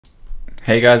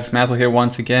Hey guys, it's Mathel here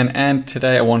once again, and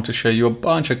today I want to show you a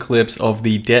bunch of clips of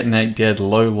the Detonate Dead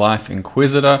Low Life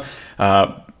Inquisitor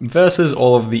versus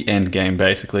all of the Endgame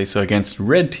basically. So against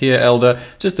Red Tier Elder,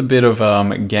 just a bit of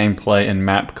gameplay and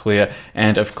map clear,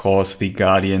 and of course the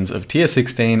Guardians of Tier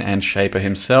 16 and Shaper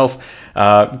himself.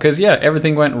 Because yeah,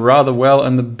 everything went rather well,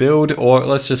 and the build, or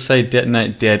let's just say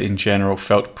Detonate Dead in general,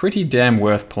 felt pretty damn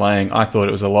worth playing. I thought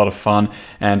it was a lot of fun,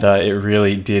 and it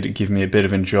really did give me a bit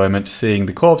of enjoyment seeing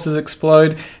the corpses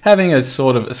explode, having a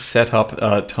sort of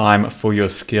setup time for your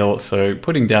skill, so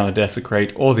putting down the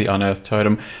Desecrate or the Unearth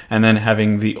Totem, and then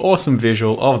having the awesome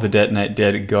visual of the Detonate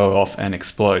Dead go off and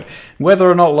explode.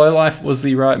 Whether or not Low Life was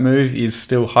the right move is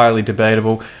still highly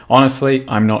debatable. Honestly,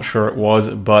 I'm not sure it was,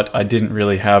 but I didn't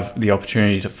really have the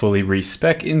opportunity to fully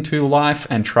respec into Life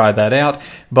and try that out,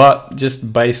 but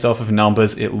just based off of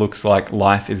numbers, it looks like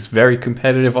Life is very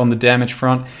competitive on the damage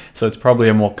front, so it's probably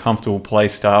a more comfortable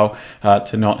playstyle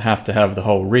to not have to have the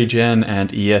whole regen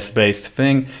and ES based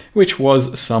thing, which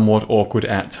was somewhat awkward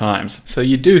at times. So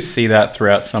you do see that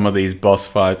throughout some of these boss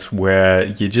fights where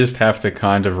you just have to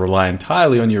kind of rely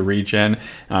entirely on your regen,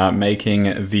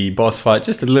 making the boss fight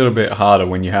just a little bit harder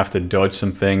when you have to dodge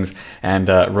some things and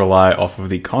rely off of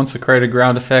the Consecrated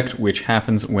Ground effect, which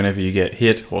happens whenever you get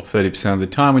hit, or 30% of the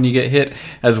time when you get hit,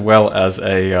 as well as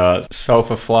a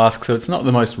Sulfur Flask, so it's not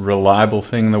the most reliable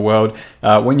thing in the world.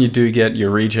 When you do get your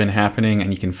regen happening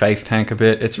and you can face tank a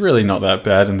bit, it's really not that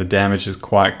bad, and the damage is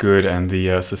quite good and the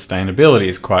sustainability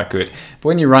is quite good. But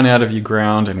when you run out of your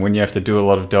ground and when you have to do a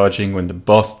lot of dodging, when the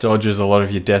boss dodges a lot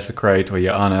of your Desecrate or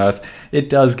your Unearth, it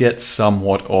does get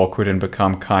somewhat awkward and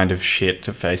become kind of shit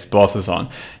to face bosses on.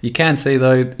 You can see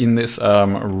though in this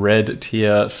red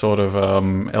tier sort of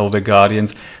Elder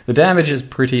Guardians, the damage is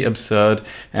pretty absurd,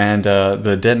 and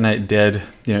the Detonate Dead,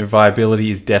 viability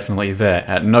is definitely there.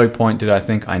 At no point did I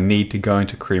think I need to go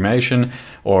into Cremation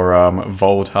or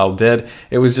Volatile Dead.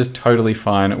 It was just totally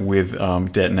fine with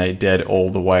Detonate Dead all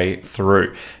the way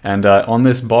through. And on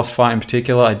this boss fight in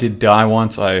particular, I did die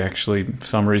once. I actually, for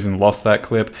some reason, lost that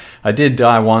clip. I did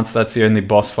die once. That's the only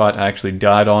boss fight I actually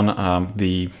died on.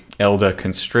 The Elder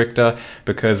Constrictor,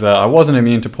 because I wasn't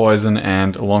immune to poison,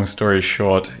 and long story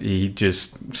short, he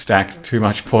just stacked too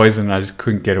much poison and I just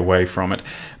couldn't get away from it.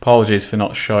 Apologies for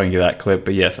not showing you that clip,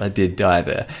 but yes, I did die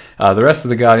there. The rest of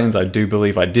the Guardians I do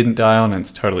believe I didn't die on, and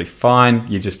it's totally fine.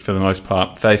 You just, for the most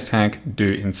part, face tank,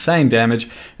 do insane damage,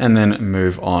 and then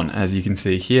move on. As you can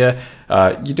see here,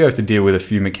 you do have to deal with a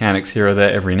few mechanics here or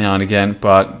there every now and again,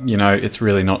 but it's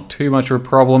really not too much of a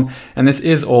problem. And this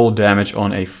is all damage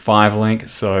on a 5 link,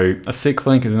 so a 6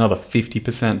 link is another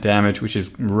 50% damage, which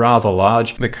is rather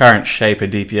large. The current Shaper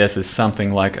DPS is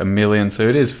something like 1 million, so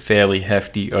it is fairly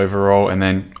hefty overall. And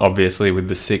then obviously with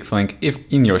the 6th link, if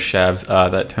in your shavs,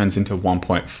 that turns into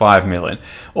 1.5 million.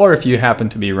 Or if you happen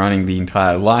to be running the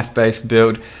entire life-based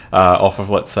build off of,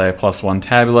 let's say, a +1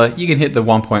 tabular, you can hit the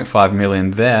 1.5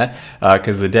 million there,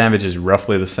 because the damage is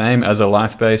roughly the same as a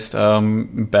life-based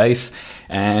base,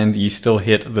 and you still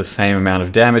hit the same amount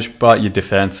of damage, but your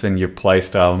defense and your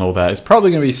playstyle and all that is probably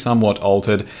going to be somewhat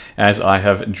altered, as I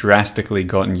have drastically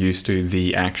gotten used to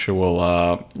the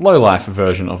actual low-life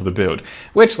version of the build,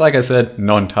 which, like I said,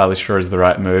 not entirely sure is the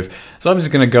right move. So I'm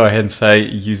just going to go ahead and say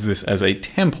use this as a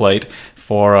template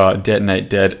for Detonate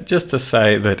Dead, just to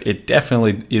say that it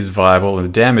definitely is viable and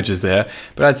the damage is there,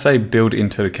 but I'd say build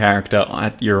into the character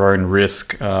at your own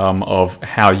risk of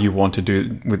how you want to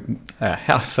do with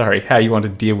how you want to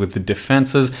deal with the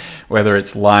defenses, whether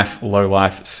it's life, low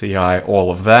life, CI, all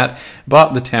of that.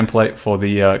 But the template for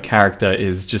the character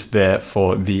is just there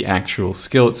for the actual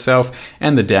skill itself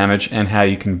and the damage and how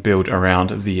you can build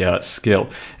around the skill.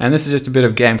 And this is just a bit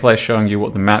of gameplay showing you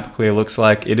what the map clear looks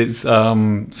like. It is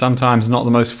sometimes not the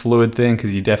most fluid thing,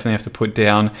 because you definitely have to put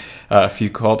down a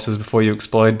few corpses before you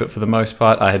explode, but for the most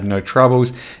part I had no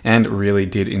troubles and really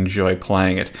did enjoy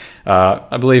playing it.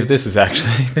 I believe this is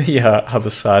actually the other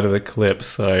side of the clip,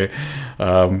 so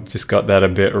just got that a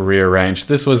bit rearranged.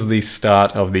 This was the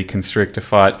start of the Constrictor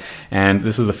fight, and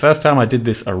this is the first time I did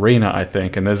this arena, I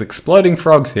think, and there's exploding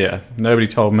frogs here. Nobody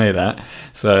told me that.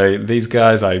 So these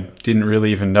guys I didn't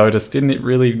really notice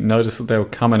that they were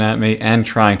coming at me and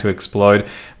trying to explode,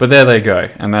 but there they go,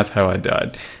 and that's how I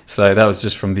died. So that was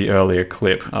just from the earlier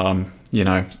clip.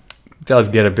 It does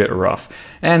get a bit rough.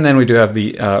 And then we do have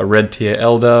the red tier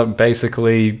Elder.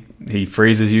 Basically, he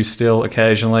freezes you still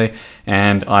occasionally,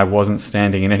 and I wasn't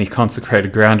standing in any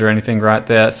consecrated ground or anything right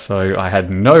there, so I had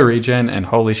no regen, and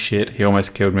holy shit, he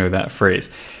almost killed me with that freeze.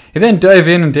 He then dove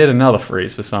in and did another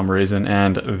freeze for some reason,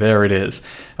 and there it is.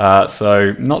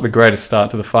 So not the greatest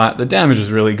start to the fight. The damage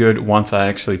is really good once I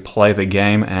actually play the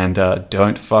game and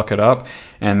don't fuck it up,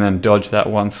 and then dodge that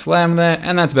one slam there,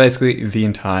 and that's basically the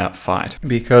entire fight.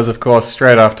 Because of course,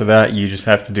 straight after that, you just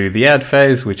have to do the ad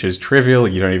phase, which is trivial,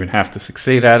 you don't even have to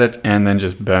succeed at it, and then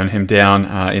just burn him down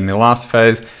in the last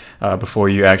phase, before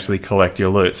you actually collect your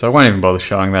loot. So I won't even bother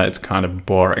showing that, it's kind of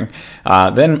boring.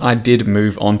 Then I did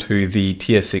move on to the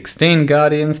tier 16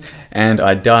 Guardians, and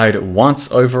I died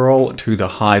once overall to the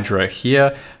Hydra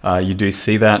here. You do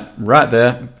see that right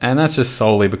there, and that's just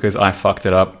solely because I fucked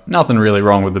it up. Nothing really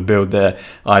wrong with the build there,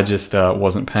 I just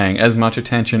wasn't paying as much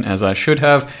attention as I should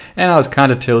have, and I was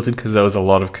kind of tilted because there was a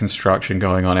lot of construction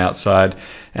going on outside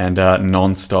and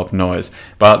non-stop noise.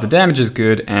 But the damage is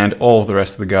good, and all of the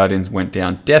rest of the Guardians went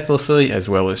down deathlessly, as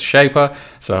well as Shaper,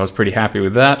 so I was pretty happy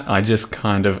with that. I just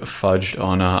kind of fudged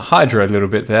on Hydra a little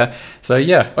bit there. So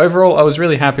yeah, overall I was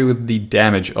really happy with the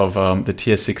damage of the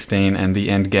tier 16 and the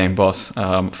endgame boss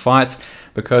fights,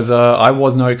 because I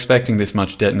was not expecting this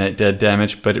much Detonate Dead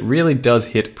damage, but it really does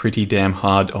hit pretty damn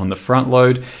hard on the front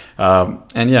load.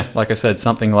 And yeah, like I said,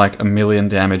 something like 1 million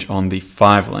damage on the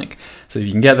 5 link. So if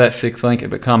you can get that 6th link, it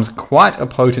becomes quite a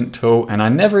potent tool, and I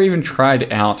never even tried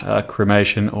out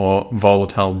Cremation or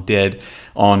Volatile Dead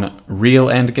on real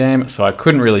endgame, so I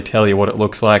couldn't really tell you what it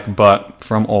looks like, but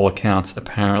from all accounts,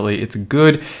 apparently it's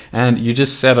good, and you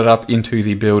just set it up into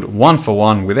the build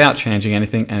 1-for-1 without changing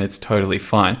anything, and it's totally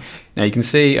fine. Now you can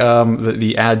see that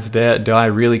the ads there die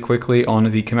really quickly on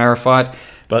the Chimera fight,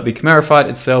 but the Chimera fight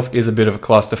itself is a bit of a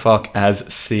clusterfuck as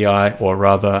CI, or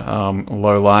rather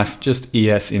low life, just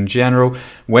ES in general,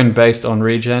 when based on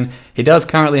regen. He does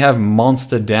currently have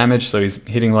monster damage, so he's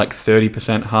hitting like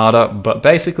 30% harder, but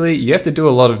basically you have to do a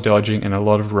lot of dodging and a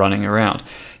lot of running around.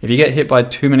 If you get hit by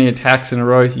too many attacks in a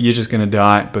row, you're just going to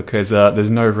die, because there's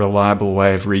no reliable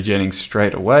way of regenning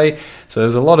straight away. So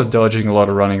there's a lot of dodging, a lot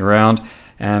of running around,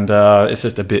 and it's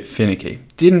just a bit finicky.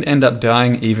 Didn't end up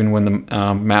dying even when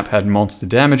the map had monster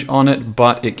damage on it,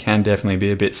 but it can definitely be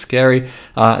a bit scary,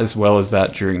 as well as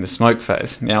that during the smoke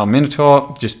phase. Now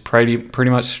Minotaur just pretty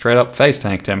much straight up face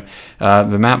tanked him.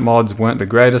 The map mods weren't the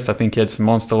greatest. I think he had some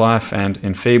Monster Life and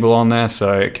Enfeeble on there,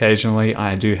 so occasionally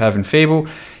I do have Enfeeble.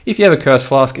 If you have a Curse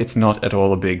Flask, it's not at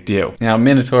all a big deal. Now,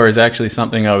 Minotaur is actually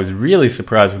something I was really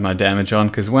surprised with my damage on,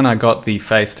 because when I got the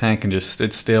face tank and just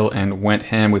stood still and went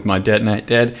ham with my Detonate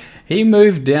Dead, he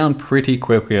moved down pretty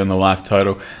quickly on the life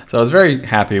total, so I was very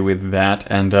happy with that.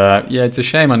 And yeah, it's a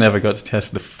shame I never got to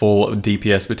test the full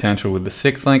DPS potential with the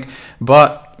 6th link,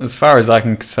 but as far as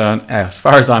I'm concerned,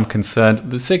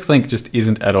 the 6th link just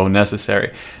isn't at all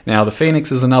necessary. Now, the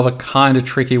Phoenix is another kind of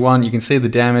tricky one. You can see the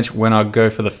damage when I go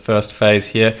for the first phase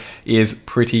here is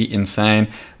pretty insane,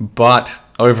 but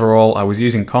overall I was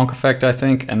using Conk Effect, I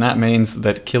think, and that means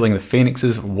that killing the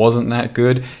Phoenixes wasn't that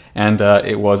good, and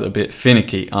it was a bit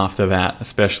finicky after that,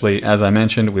 especially as I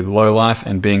mentioned with low life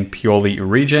and being purely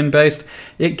regen based.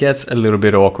 It gets a little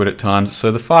bit awkward at times,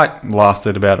 so the fight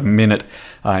lasted about a minute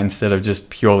instead of just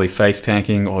purely face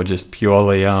tanking or just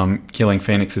purely killing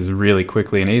Phoenixes really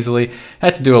quickly and easily.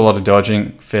 Had to do a lot of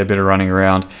dodging, fair bit of running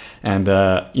around, and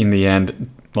in the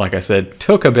end, like I said,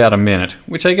 took about a minute,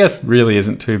 which I guess really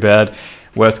isn't too bad.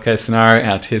 Worst case scenario,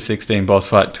 our tier 16 boss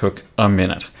fight took a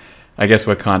minute. I guess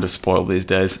we're kind of spoiled these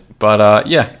days. But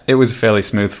yeah, it was a fairly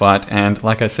smooth fight, and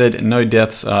like I said, no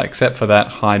deaths except for that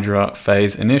Hydra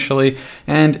phase initially,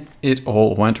 and it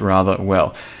all went rather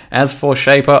well. As for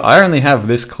Shaper, I only have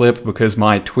this clip because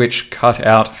my Twitch cut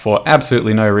out for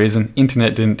absolutely no reason.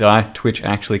 Internet didn't die, Twitch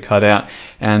actually cut out,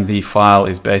 and the file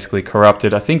is basically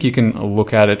corrupted. I think you can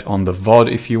look at it on the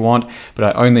VOD if you want,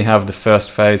 but I only have the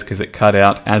first phase because it cut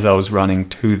out as I was running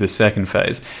to the second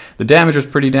phase. The damage was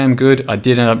pretty damn good. I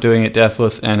did end up doing it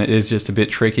deathless, and it is just a bit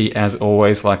tricky as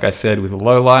always, like I said, with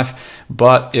low life,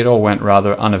 but it all went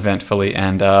rather uneventfully,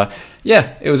 and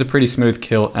yeah, it was a pretty smooth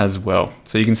kill as well.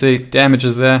 So you can see damage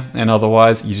is there, and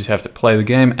otherwise you just have to play the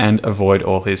game and avoid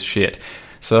all his shit.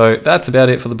 So that's about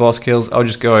it for the boss kills. I'll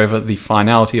just go over the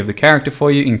finality of the character for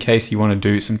you in case you want to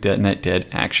do some Detonate Dead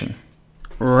action.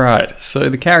 Right, so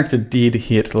the character did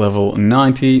hit level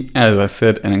 90, as I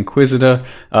said, an Inquisitor,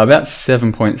 about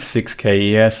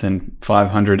 7.6k ES and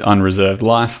 500 unreserved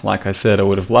life. Like I said, I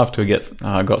would have loved to get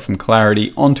got some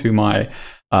clarity onto my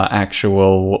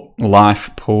actual life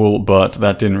pool, but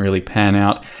that didn't really pan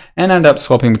out, and ended up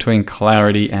swapping between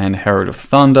Clarity and Herald of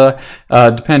Thunder,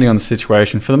 depending on the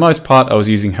situation. For the most part, I was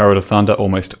using Herald of Thunder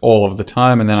almost all of the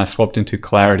time, and then I swapped into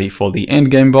Clarity for the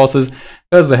endgame bosses,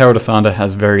 because the Herald of Thunder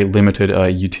has very limited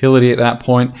utility at that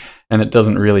point. and it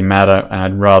doesn't really matter.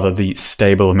 I'd rather the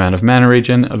stable amount of mana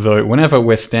regen, though whenever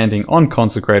we're standing on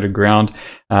consecrated ground,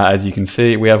 as you can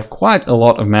see, we have quite a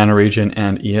lot of mana regen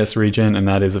and ES regen, and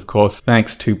that is of course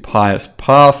thanks to Pious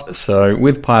Path. So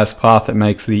with Pious Path, it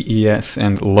makes the ES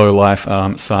and low life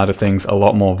side of things a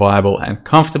lot more viable and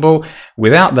comfortable.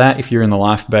 Without that, if you're in the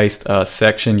life-based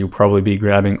section, you'll probably be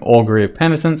grabbing Augury of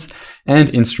Penitence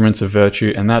and Instruments of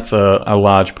Virtue, and that's a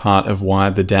large part of why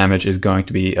the damage is going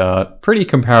to be pretty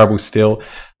comparable still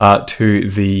to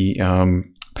the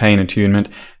Pain Attunement,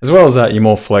 as well as that you're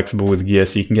more flexible with gear,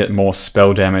 so you can get more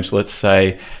spell damage, let's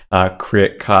say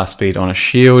crit cast speed on a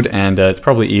shield, and it's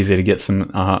probably easier to get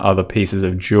some other pieces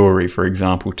of jewelry, for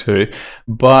example, too.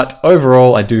 But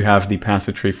overall, I do have the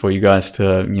passive tree for you guys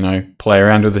to, you know, play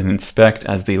around with and inspect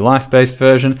as the life-based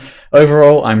version.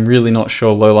 Overall, I'm really not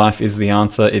sure low life is the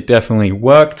answer. It definitely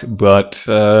worked, but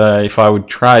if I would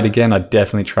try it again, I'd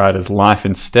definitely try it as life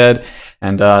instead,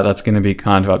 and that's going to be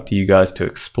kind of up to you guys to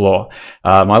explore.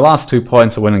 My last 2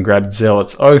 points, I went and grabbed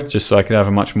Zealot's Oath just so I could have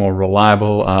a much more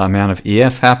reliable amount of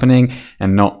ES happening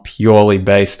and not purely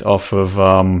based off of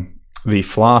the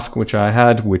flask which I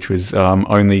had, which was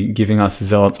only giving us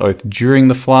Zealot's Oath during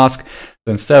the flask.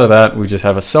 So instead of that, we just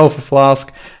have a Sulphur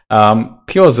Flask,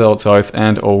 pure Zealot's Oath,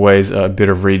 and always a bit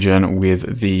of regen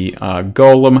with the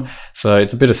Golem. So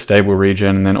it's a bit of stable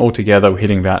regen, and then altogether we're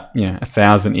hitting about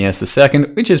 1,000 ES a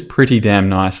second, which is pretty damn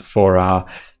nice for our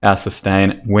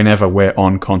sustain whenever we're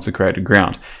on consecrated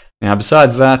ground. Now,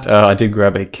 besides that, I did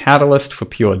grab a Catalyst for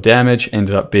pure damage.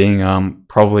 Ended up being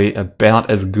probably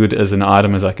about as good as an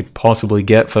item as I could possibly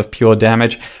get for pure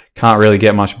damage. Can't really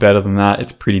get much better than that.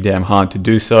 It's pretty damn hard to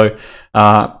do so.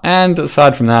 And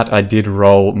aside from that, I did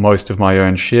roll most of my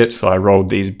own shit. So I rolled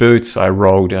these boots, I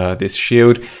rolled this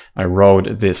shield, I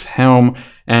rolled this helm,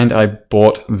 and I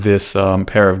bought this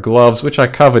pair of gloves, which I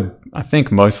covered, I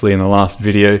think, mostly in the last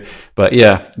video. But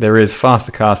yeah, there is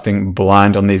faster casting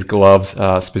blind on these gloves,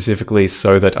 specifically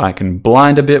so that I can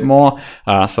blind a bit more,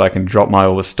 so I can drop my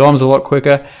Orb of Storms a lot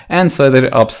quicker, and so that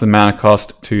it ups the mana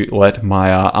cost to let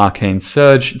my Arcane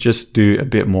Surge just do a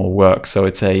bit more work. So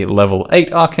it's a level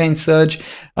 8 Arcane Surge,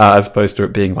 as opposed to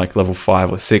it being like level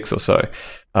 5 or 6 or so.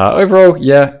 Overall,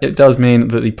 yeah, it does mean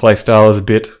that the playstyle is a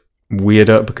bit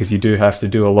weirder, because you do have to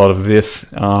do a lot of this,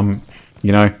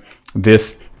 you know,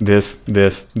 this. There's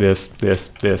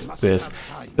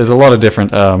a lot of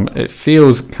different, it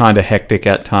feels kind of hectic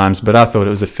at times, but I thought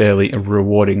it was a fairly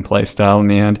rewarding playstyle in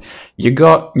the end. You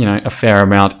got, you know, a fair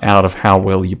amount out of how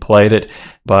well you played it,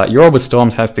 but your Orb of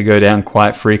Storms has to go down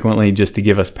quite frequently just to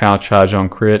give us Power Charge on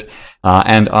crit,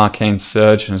 and Arcane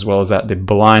Surge, and as well as that, the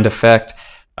blind effect.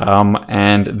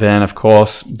 And then, of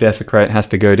course, Desecrate has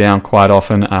to go down quite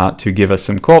often to give us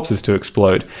some corpses to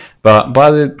explode. But by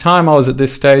the time I was at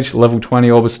this stage, level 20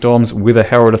 Orb of Storms with a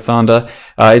Herald of Thunder,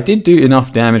 it did do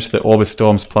enough damage that Orb of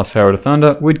Storms plus Herald of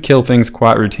Thunder would kill things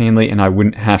quite routinely, and I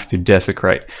wouldn't have to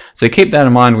Desecrate. So keep that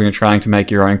in mind when you're trying to make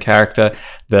your own character,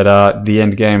 that the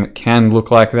end game can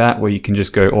look like that, where you can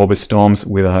just go Orb of Storms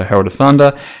with a Herald of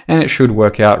Thunder, and it should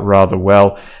work out rather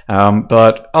well.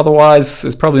 But otherwise,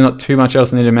 there's probably not too much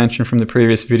else I need to mention from the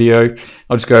previous video.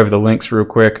 I'll just go over the links real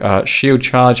quick. Shield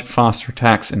Charge, Faster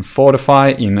Attacks, and Fortify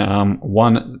in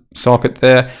one socket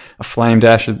there. A Flame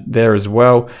Dash there as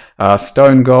well.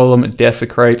 Stone Golem,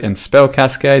 Desecrate, and Spell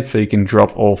Cascade, so you can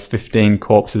drop all 15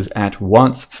 corpses at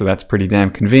once, so that's pretty damn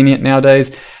convenient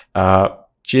nowadays.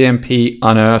 GMP,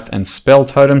 Unearth, and Spell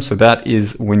Totem, so that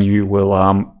is when you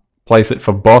will place it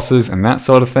for bosses and that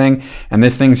sort of thing, and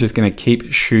this thing's just going to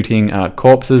keep shooting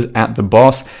corpses at the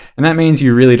boss, and that means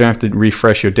you really don't have to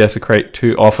refresh your Desecrate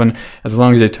too often. As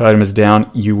long as your totem is down,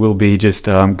 you will be just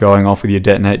going off with your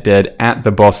Detonate Dead at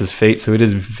the boss's feet, so it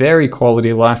is very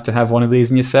quality of life to have one of these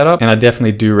in your setup, and I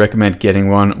definitely do recommend getting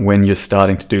one when you're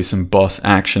starting to do some boss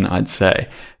action, I'd say.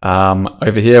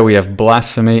 Over here we have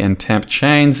Blasphemy and Temp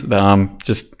Chains.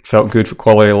 Just felt good for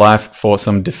quality of life for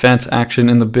some defense action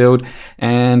in the build,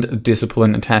 and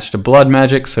Discipline attached to Blood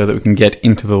Magic so that we can get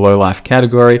into the low life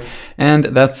category, and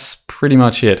that's pretty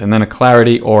much it. And then a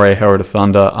Clarity or a Herald of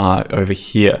Thunder over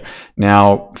here.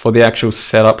 Now, for the actual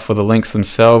setup for the links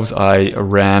themselves, I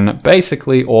ran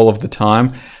basically all of the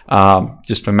time,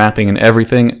 just for mapping and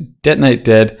everything, Detonate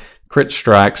Dead, Crit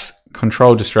Strikes,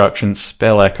 Control Destruction,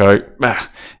 Spell Echo,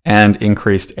 and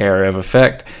Increased Area of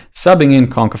Effect, subbing in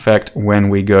Conk Effect when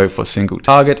we go for single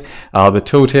target. The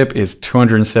tooltip is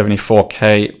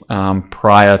 274k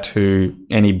prior to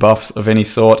any buffs of any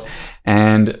sort,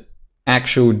 and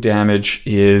actual damage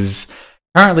is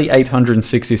Currently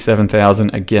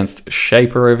 867,000 against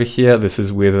Shaper over here. This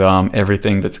is with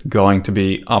everything that's going to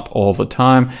be up all the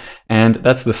time. And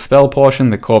that's the spell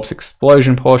portion. The corpse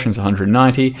explosion portion is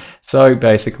 190. So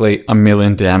basically a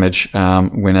million damage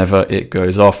whenever it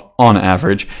goes off on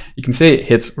average. You can see it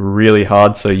hits really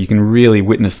hard, so you can really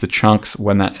witness the chunks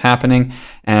when that's happening.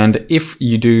 And if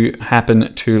you do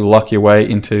happen to lock your way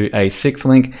into a 6th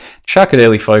link, chuck a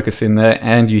daily focus in there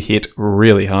and you hit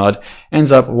really hard.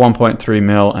 Ends up 1.3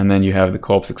 mil, and then you have the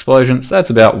corpse explosion. So that's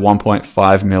about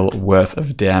 1.5 mil worth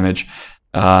of damage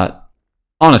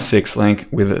on a 6th link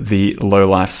with the low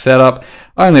life setup.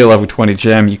 Only a level 20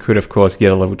 gem. You could, of course,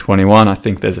 get a level 21. I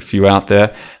think there's a few out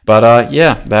there. But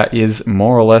yeah, that is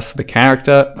more or less the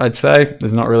character, I'd say.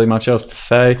 There's not really much else to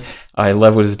say. I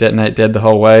leveled his Detonate dead the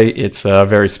whole way. It's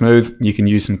very smooth. You can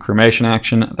use some cremation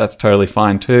action. That's totally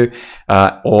fine too.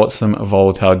 Or some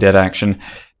volatile dead action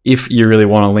if you really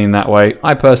want to lean that way.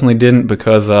 I personally didn't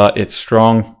because it's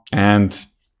strong and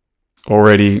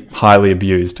already highly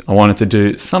abused. I wanted to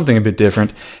do something a bit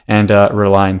different and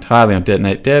rely entirely on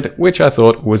Detonate Dead, which I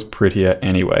thought was prettier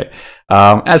anyway.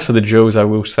 As for the jewels, I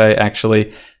will say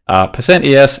actually percent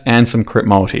ES and some crit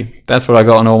multi. That's what I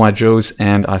got on all my jewels,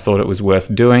 and I thought it was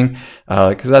worth doing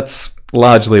because that's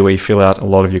largely where you fill out a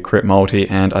lot of your crit multi,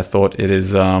 and I thought it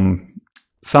is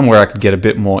somewhere I could get a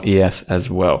bit more ES as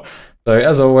well. So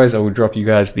as always, I will drop you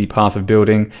guys the path of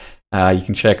building. You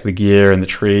can check the gear and the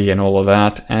tree and all of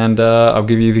that, and I'll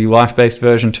give you the life-based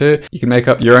version too. You can make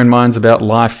up your own minds about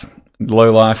life,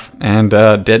 low life, and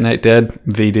Detonate Dead,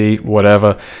 VD,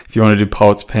 whatever. If you want to do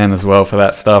Poet's Pen as well for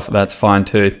that stuff, that's fine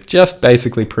too. Just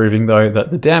basically proving though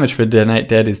that the damage for Detonate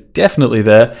Dead is definitely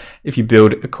there if you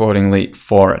build accordingly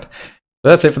for it. So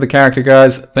that's it for the character,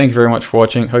 guys. Thank you very much for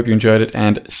watching. Hope you enjoyed it,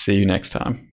 and see you next time.